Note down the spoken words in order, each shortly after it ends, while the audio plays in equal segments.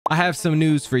I have some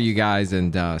news for you guys,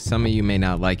 and some of you may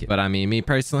not like it, but I mean, me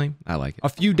personally, I like it. A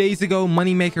few days ago,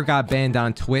 Moneymaker got banned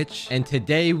on Twitch, and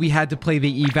today we had to play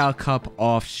the Eval Cup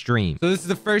off stream. So this is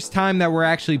the first time that we're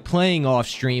actually playing off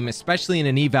stream, especially in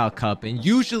an Eval Cup, and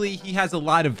usually he has a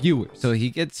lot of viewers, so he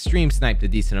gets stream sniped a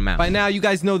decent amount. By now, you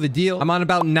guys know the deal. I'm on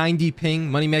about 90 ping.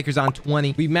 Moneymaker's on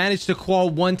 20. We managed to qual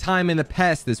one time in the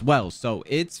past as well, so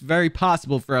it's very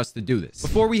possible for us to do this.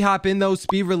 Before we hop in though,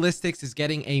 Speed Realistics is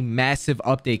getting a massive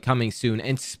update coming soon.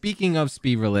 And speaking of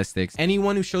Speed Realistics,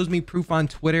 anyone who shows me proof on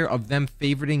Twitter of them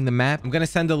favoriting the map, I'm gonna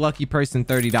send a lucky person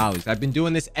 $30. I've been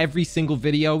doing this every single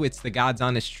video. It's the God's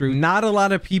honest truth. Not a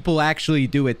lot of people actually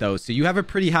do it though, so you have a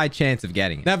pretty high chance of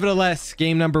getting it. Nevertheless,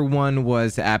 game number 1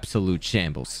 was absolute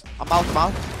shambles. I'm out.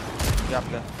 Yeah, I'm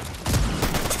good.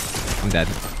 I'm dead.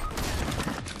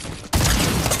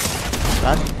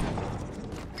 Dead?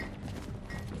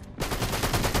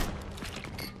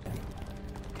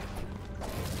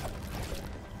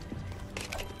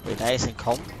 Wait, that isn't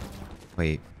comp?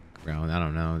 Wait, bro, I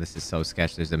don't know. This is so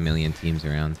sketch. There's a million teams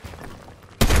around.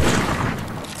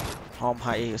 Oh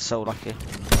my, you're so lucky.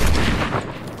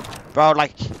 Bro,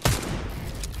 like...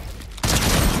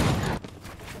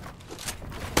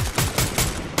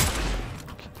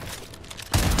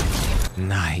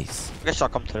 Nice. I guess I'll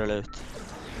come to the loot.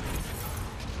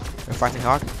 You're fighting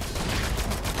hard.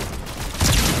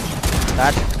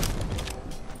 Dad.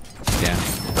 Yeah.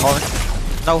 Calling.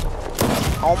 No.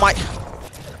 Oh my.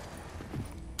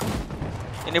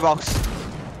 In the box.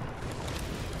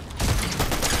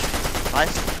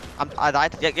 Nice. I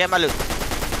died. Get my loot.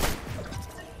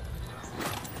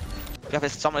 Yeah,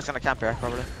 someone's gonna camp here,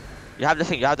 probably. You have the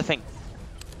thing. I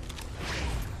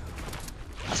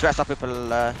swear I saw people,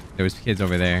 There was kids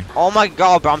over there. Oh my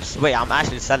god, bro, I'm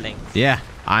actually selling. Yeah,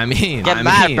 I mean... Get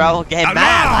mad, bro. Get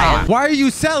mad. Why are you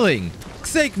selling?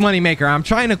 Sake, Moneymaker, I'm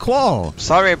trying to qual.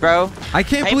 Sorry, bro. I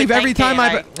can't believe every time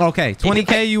Okay,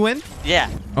 20k you win? Yeah.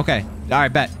 Okay,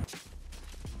 alright, bet.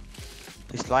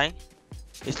 He's flying.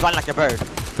 He's flying like a bird.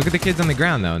 Look at the kids on the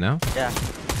ground though, no? Yeah.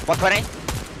 120?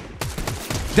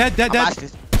 Dead.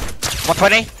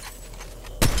 120?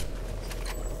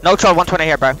 No troll, 120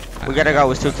 here, bro. We gotta go,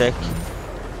 it's too thick.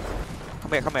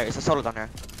 Come here, it's a solo down here.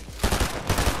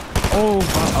 Oh,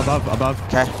 above.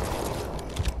 Okay.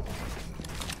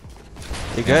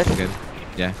 You good? Good.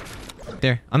 Yeah.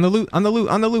 There. On the loot.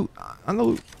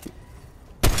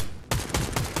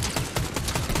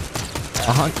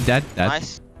 Dead.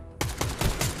 Nice.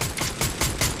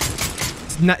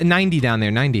 It's 90 down there,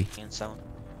 90. In zone.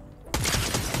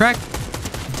 Crack.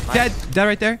 Nice. Dead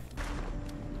right there.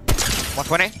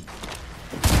 120.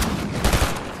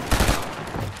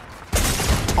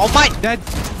 Oh my! Dead.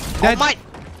 Oh my!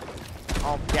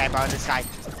 Oh yeah, bro, this guy.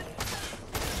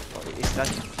 Oh, he's dead.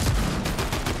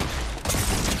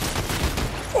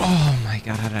 Oh my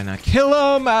god, how did I not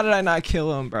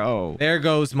kill him? Bro? There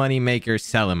goes Moneymaker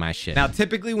selling my shit. Now,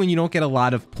 typically when you don't get a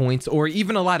lot of points or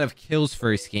even a lot of kills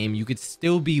first game, you could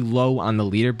still be low on the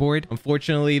leaderboard.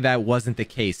 Unfortunately, that wasn't the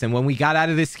case. And when we got out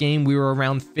of this game, we were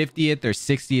around 50th or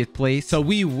 60th place. So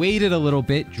we waited a little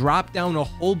bit, dropped down a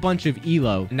whole bunch of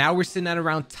elo. Now we're sitting at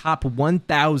around top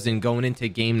 1,000 going into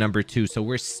game number 2. So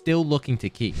we're still looking to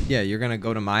keep. Yeah, you're gonna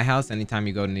go to my house anytime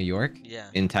you go to New York? Yeah.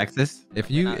 In Texas?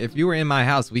 If you were in my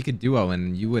house, we could duo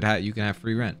and you can have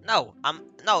free rent. No.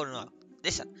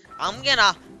 Listen, I'm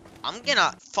gonna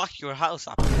fuck your house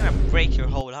up. I'm gonna break your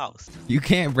whole house. You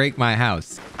can't break my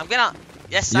house.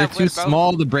 Yes, You're I too will, bro.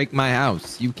 small to break my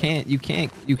house. You can't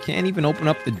even open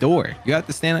up the door. You have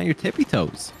to stand on your tippy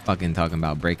toes. Fucking talking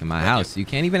about breaking my house. You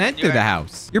can't even enter the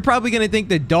house. You're probably gonna think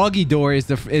the doggy door is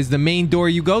the main door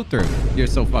you go through. You're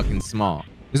so fucking small.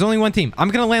 There's only one team. I'm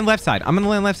gonna land left side.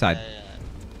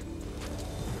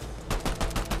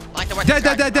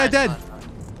 Dead.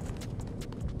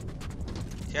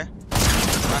 Here.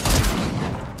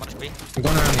 One HP. I'm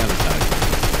going around the other side.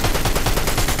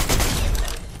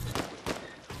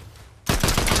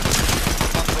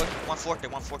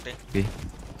 140. B.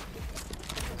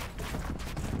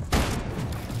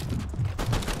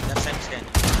 That same skin.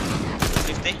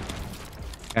 50.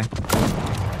 Okay.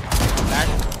 Bad.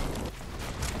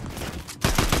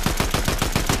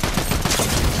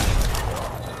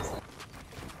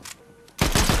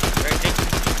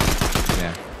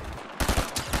 Yeah.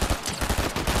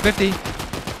 50.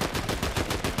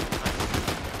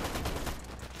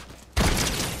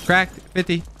 Cracked.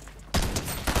 50.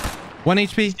 1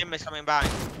 HP. Team is coming back.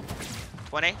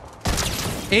 20.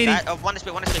 80. One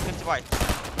HP, 50 white.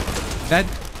 Dead.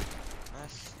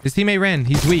 Nice. His teammate ran.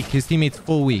 He's weak. His teammate's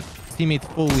full weak.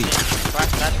 Crack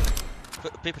that.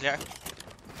 People here.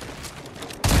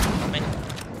 On me.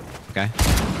 Okay.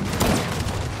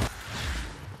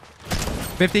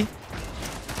 50.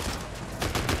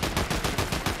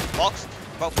 Box.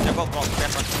 They're both box.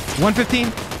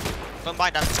 115. Don't buy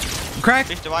that. Crack.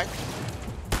 50 white.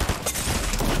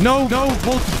 No,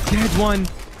 both dead. One.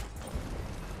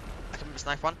 I can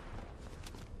snipe one.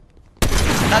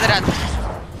 Another dead.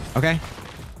 Okay.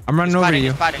 I'm running over you.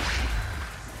 He's fighting.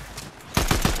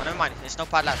 Oh, never mind. There's no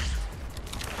pad left.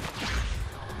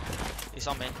 He's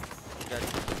on me. Good.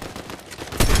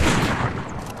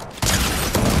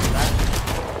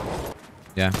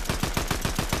 Yeah.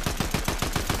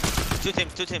 Two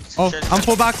teams. Oh, Shit. I'm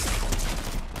full box.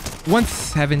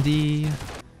 170.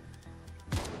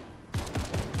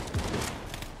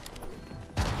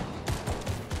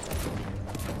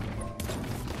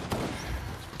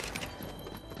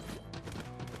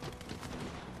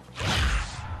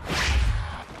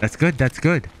 That's good. That's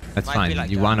good. That's Might fine. be like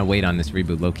You that. want to wait on this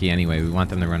reboot low key anyway. We want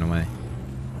them to run away.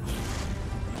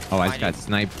 Oh, I just got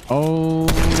sniped. Oh.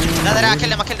 No, I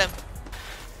killed him.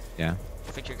 Yeah.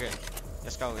 I think you're good.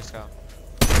 Let's go.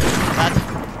 Bad.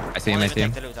 I see him. I see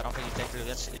him. I don't think you take the loot.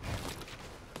 That's it.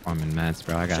 I'm in mats,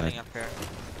 bro. I got it. Chilling up here.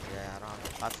 Yeah, I don't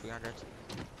know. About 300.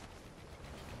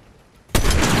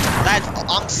 Dad,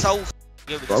 I'm so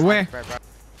good with this. Where? Bro.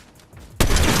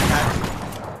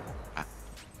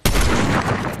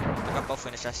 I got both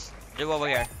finishes. Do over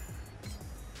here.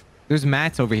 There's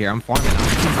mats over here. I'm farming.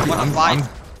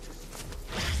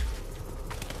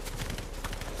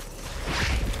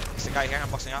 There's a guy here. I'm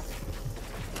boxing up.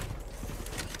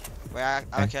 Where I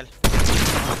have a kill.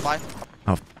 5.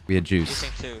 Oh, we had juice.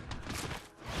 Using 2.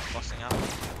 Boxing up.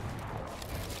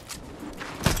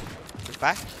 He's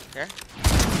back. Here.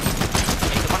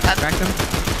 One tap. Cracked him.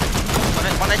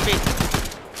 1 HP.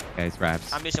 Okay, it's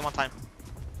wraps. I'm using one time.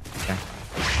 Okay.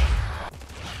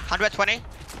 120.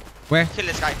 Where? Kill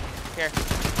this guy. Here.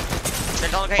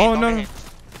 Don't get hit, Oh, don't no. get hit.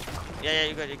 Yeah,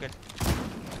 you're good.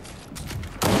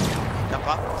 Jump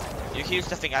up. You can use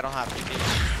the thing I don't have. You can use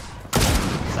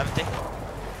 70.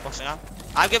 Boxing up.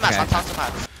 I'll give match. Okay. I'll toss the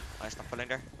match. Oh, it's not pulling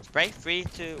there. Spray. 3,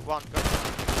 2, 1. Go.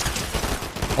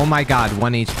 Oh my god,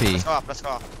 1 HP. Let's go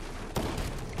up.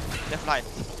 Left light.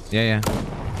 Yeah.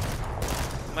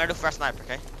 I'm gonna do first sniper,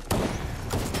 okay?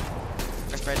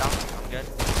 Just spray down. I'm good.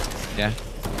 Yeah.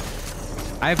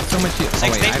 I have so much heal.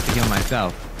 Oh wait, I have to heal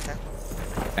myself.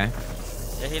 Okay.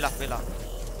 Yeah, heal up.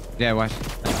 Yeah, watch.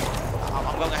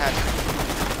 I'm going ahead.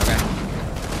 Okay.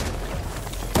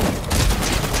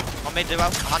 On mid,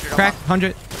 100. Crack,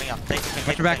 100. Coming up. Take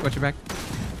Watch your back.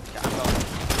 Yeah, I'm going.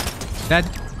 Dead.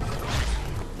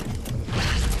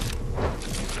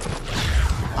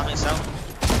 I'm in zone.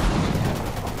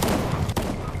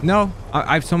 No,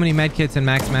 I have so many med kits and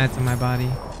max mats in my body.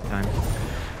 Time.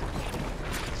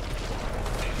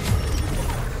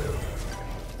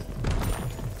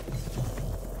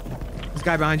 This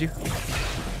guy behind you.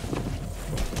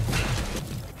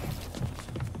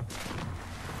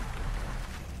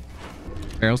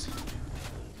 Barrels.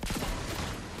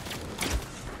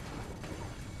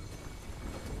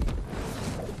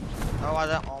 Oh my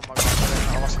god,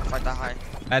 I wasn't quite that high.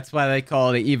 That's why they call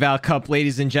it the eval cup,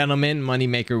 ladies and gentlemen.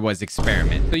 Moneymaker was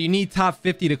experiment. So you need top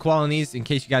 50 to qual in these, in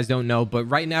case you guys don't know, but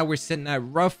right now we're sitting at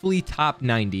roughly top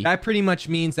 90. That pretty much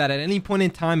means that at any point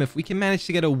in time, if we can manage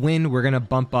to get a win, we're gonna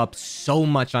bump up so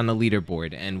much on the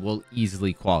leaderboard and we'll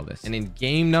easily qual this. And in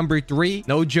game number 3,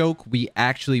 no joke, we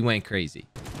actually went crazy.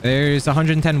 There's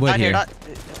 110 wood here.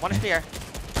 One is here.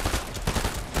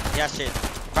 Yeah, shit.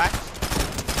 Crack.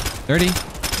 30.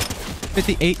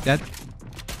 58 dead.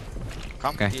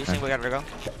 Come, okay, you think we gotta go?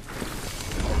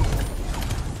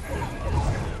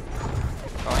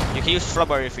 Oh, you can use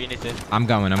flubber if you need to. I'm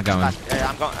going. Yeah,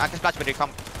 I'm going. I can splash with you.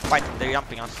 Come fight. They're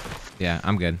jumping us. Yeah,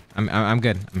 I'm good. I'm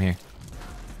good. I'm here.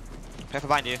 Careful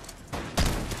behind you.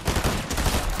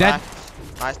 Dead.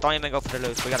 Nice. Don't even go for the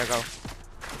loot. We gotta go.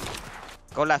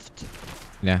 Go left.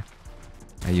 Yeah.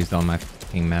 I used all my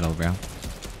fucking metal, bro.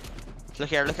 Look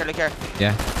here.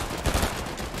 Yeah.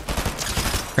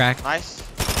 Crack. Nice.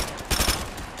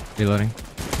 Reloading.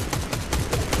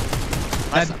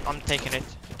 Nice. Dead. I'm taking it.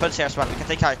 Pulse here as well. We can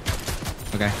take height.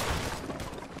 Okay.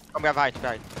 Come, we have height.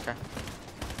 Okay.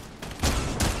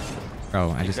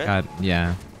 Bro, I just good? got...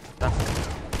 Yeah. Done.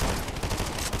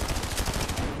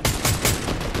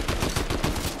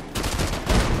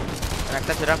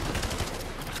 Connected to them.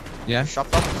 Yeah. Shot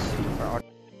box. Or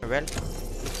well.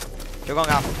 You're going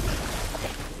up.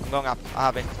 I'm going up. I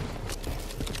have it.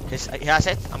 He has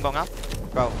it. I'm going up.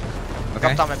 Bro.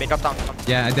 Okay. Drop down, maybe. Drop down. Come.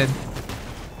 Yeah, I did.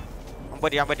 I'm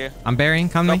with you. I'm burying.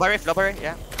 Come me. Flow berry.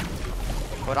 Yeah.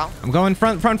 Go down. I'm going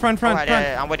front. Go ahead,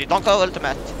 yeah. I'm with you. Don't go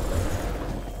ultimate.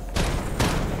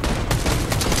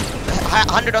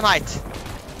 100 on height.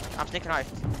 I'm sneaking height.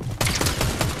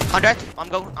 100.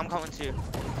 I'm coming to you.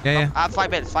 Yeah, yeah. I have 5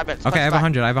 builds. 5 builds. Okay, I have Back.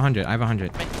 100. I have 100. I have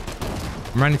 100.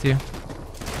 I'm running to you.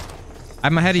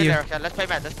 I'm ahead of you. Okay, let's play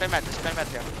med. Let's play med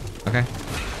here. Okay.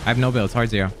 I have no builds. Hard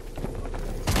 0.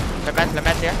 Play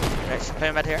med here. Let's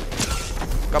play med here.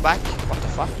 Go back. What the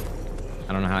fuck?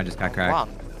 I don't know how I just got cracked. One.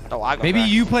 No, I got Maybe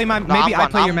cracked. you play my. No, Maybe I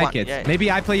I'm play your one. medkits. Yeah. Maybe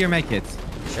I play your medkits.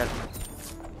 Shit.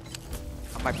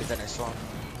 I might be the next one.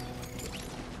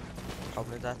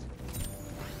 Probably that.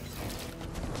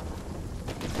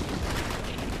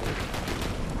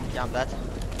 Yeah, I'm dead.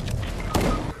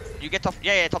 You get top.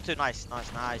 Yeah, top 2. Nice.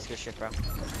 Good shit, bro.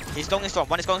 He's going storm.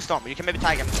 One is going storm. You can maybe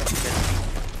tag him.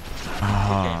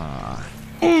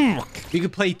 We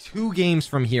could play 2 games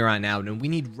from here on out, and we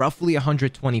need roughly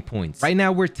 120 points. Right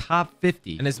now, we're top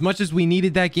 50. And as much as we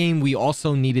needed that game, we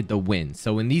also needed the win.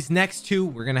 So in these next 2,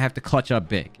 we're going to have to clutch up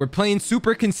big. We're playing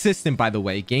super consistent, by the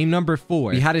way. Game number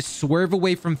 4, we had to swerve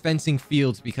away from fencing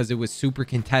fields because it was super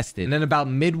contested. And then about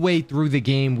midway through the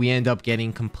game, we end up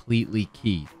getting completely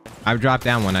keyed. I dropped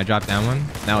down one.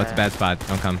 Now it's a bad spot.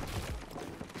 Don't come.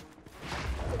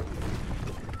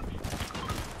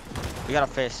 You gotta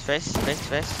face.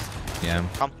 Yeah.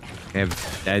 Come. I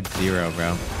have dead 0,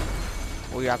 bro.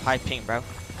 We have high ping, bro.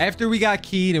 After we got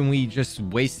keyed and we just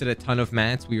wasted a ton of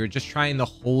mats, we were just trying the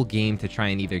whole game to try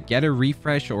and either get a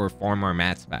refresh or farm our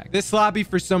mats back. This lobby,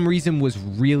 for some reason, was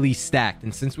really stacked.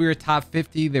 And since we were top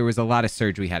 50, there was a lot of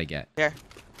surge we had to get. Here.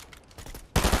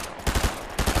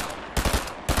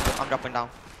 I'm dropping down.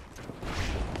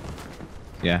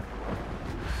 Yeah.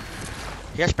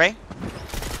 Here, spray.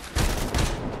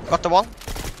 Got the wall.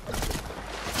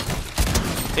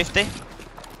 50.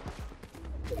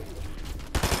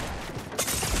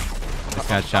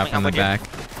 Got shot from the back.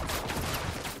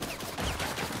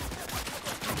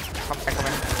 Come here.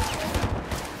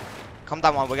 Come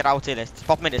down one, we gotta out it.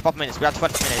 Pop minutes. We have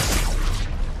 20 minutes.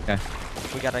 Okay.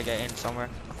 We gotta get in somewhere.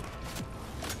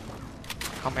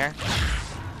 Come here.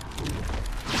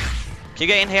 Can you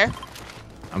get in here?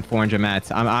 I'm 400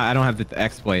 mats. I don't have the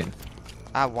exploit.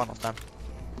 I have one of them.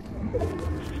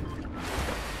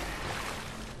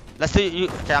 Let's do you.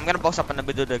 Okay, I'm gonna box up and then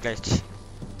we do the glitch.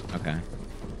 Okay.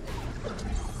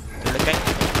 You looking?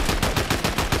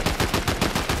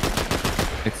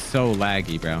 It's so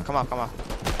laggy, bro. Come on.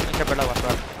 Enter below as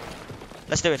well.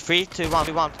 Let's do it. 3, 2, 1.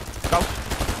 We want. Go.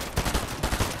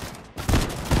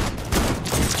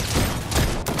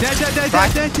 Dead.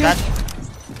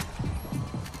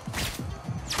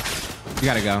 You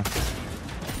gotta go.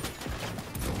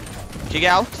 Can you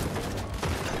get out?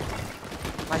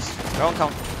 Nice. Go.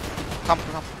 Come.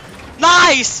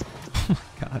 Nice! Oh my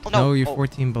god. Oh, no, no. You're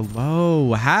 14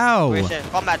 below. How? Wait,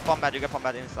 shit. Bomb bad. You get bomb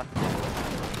bad insta.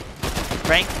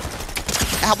 Spraying.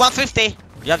 I have 150.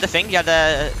 You have the thing? You have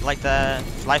the, like, the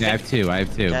fly thing? I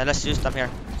have two. Yeah, let's use them here.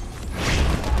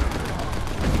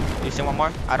 Using one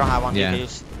more? I don't have one. Yeah. You can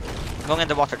use. I'm going in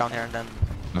the water down here and then.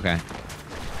 Okay.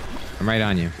 I'm right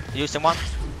on you. Using 1.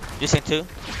 Using 2.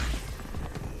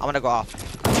 I'm gonna go off.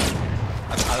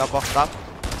 I got boxed up.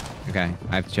 Okay,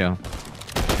 I have to chill.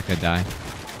 I could die.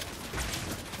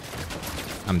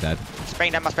 I'm dead.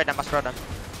 Spraying them, I spray them.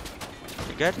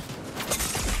 You good?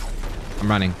 I'm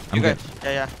running. I'm good.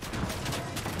 Yeah.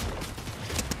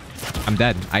 I'm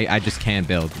dead. I just can't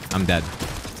build. I'm dead.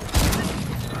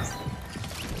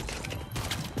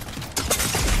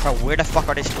 Bro, where the fuck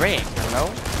are they spraying? Hello?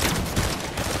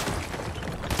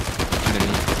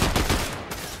 Underneath.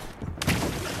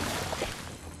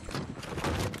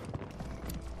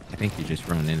 I think you just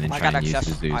run in and try and use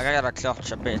the Zeus. I gotta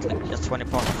clutch a bit, like just 20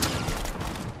 points.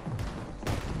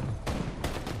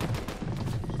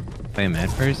 Play a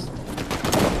med first.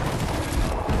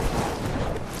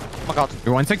 Oh my god.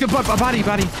 You're 1 second. Body.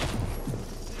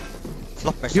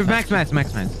 Flop You have max mats.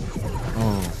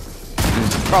 Oh.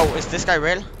 Bro, is this guy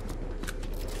real?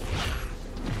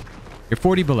 You're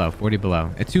 40 below.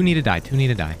 2 need to die.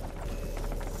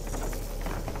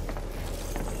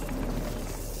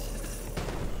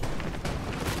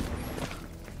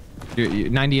 You're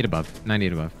 98 above.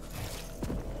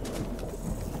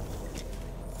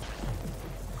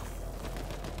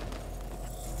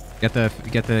 Get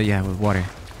the yeah, with water.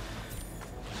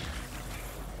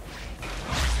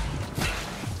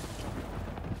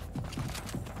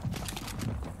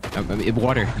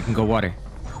 Water. You can go water.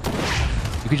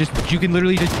 You can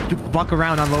literally just walk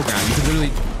around on low ground. You can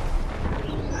literally.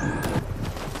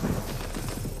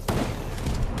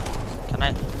 Can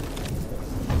I?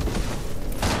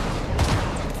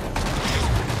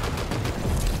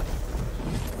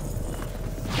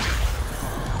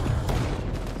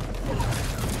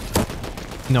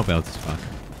 No builds. Fuck.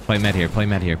 Play med here.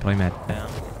 Yeah.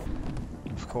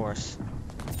 Of course.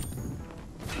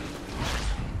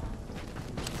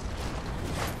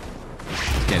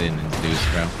 get in and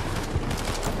Zeus, bro.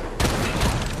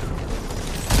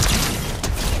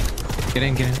 Get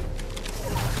in, get in.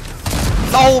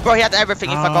 No, bro, he had everything.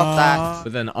 He forgot that.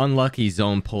 With an unlucky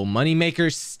zone pull,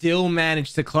 Moneymaker still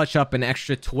managed to clutch up an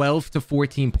extra 12 to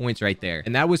 14 points right there.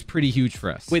 And that was pretty huge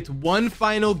for us. With one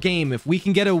final game, if we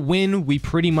can get a win, we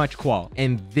pretty much qual.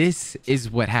 And this is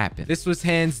what happened. This was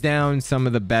hands down some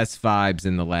of the best vibes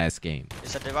in the last game.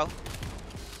 Is that Devo?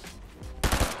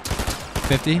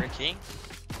 50?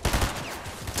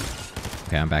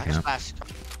 Okay, I'm backing up. 80.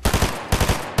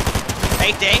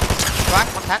 Crack,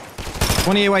 110.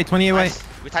 28 white, 28 white. Nice.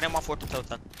 We tied him 140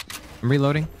 total. I'm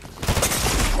reloading.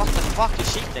 What the fuck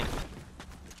is cheating?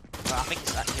 I think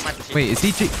he might be cheating. Wait, is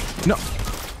he cheating? No.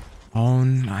 Oh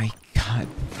my god.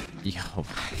 Yo,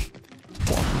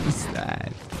 what was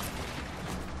that?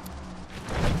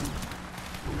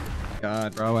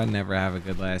 God, bro, I never have a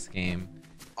good last game.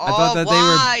 Oh,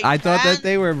 I thought that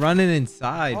they were running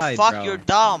inside. Oh, fuck, bro. you're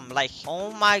dumb. Like,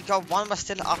 oh my god, one was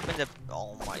still up in the.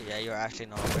 Oh my, yeah, you're actually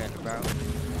not real, bro.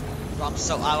 I'm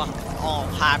so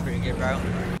I'm happy again, bro.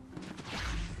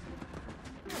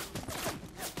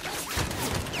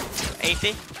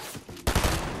 80.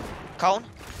 Cone.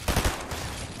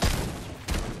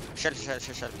 Shell.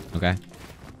 Okay.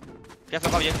 Careful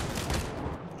above you.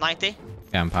 90.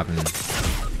 Yeah, I'm popping in.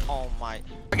 Oh my.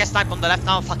 I get sniped on the left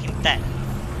now, I'm fucking dead.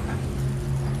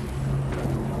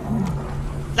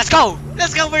 Let's go!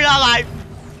 Let's go, we're alive!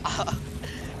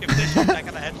 If they shoot, I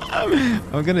gotta head.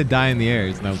 I'm gonna die in the air,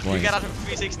 it's no point. You get out of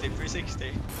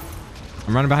 360.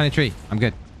 I'm running behind a tree. I'm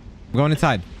good. I'm going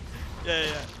inside. Yeah.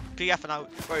 PF now,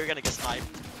 bro, you're gonna get sniped.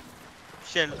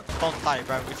 Chill, don't die,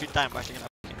 bro. If you die, I'm actually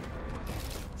gonna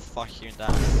fuck you in the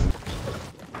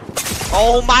ass.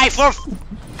 Oh my, for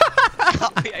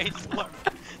yeah, it's more.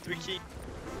 Three key.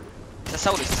 It's a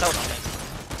soda, I think.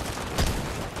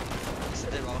 It's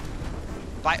a demo.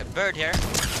 Bird here.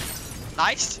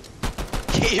 Nice.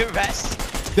 You rest.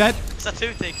 That. It's a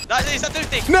 2 thing. No, it's a 2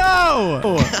 thing.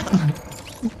 No!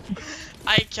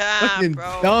 I can't, Fucking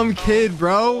bro. dumb kid,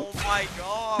 bro. Oh my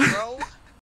god, bro.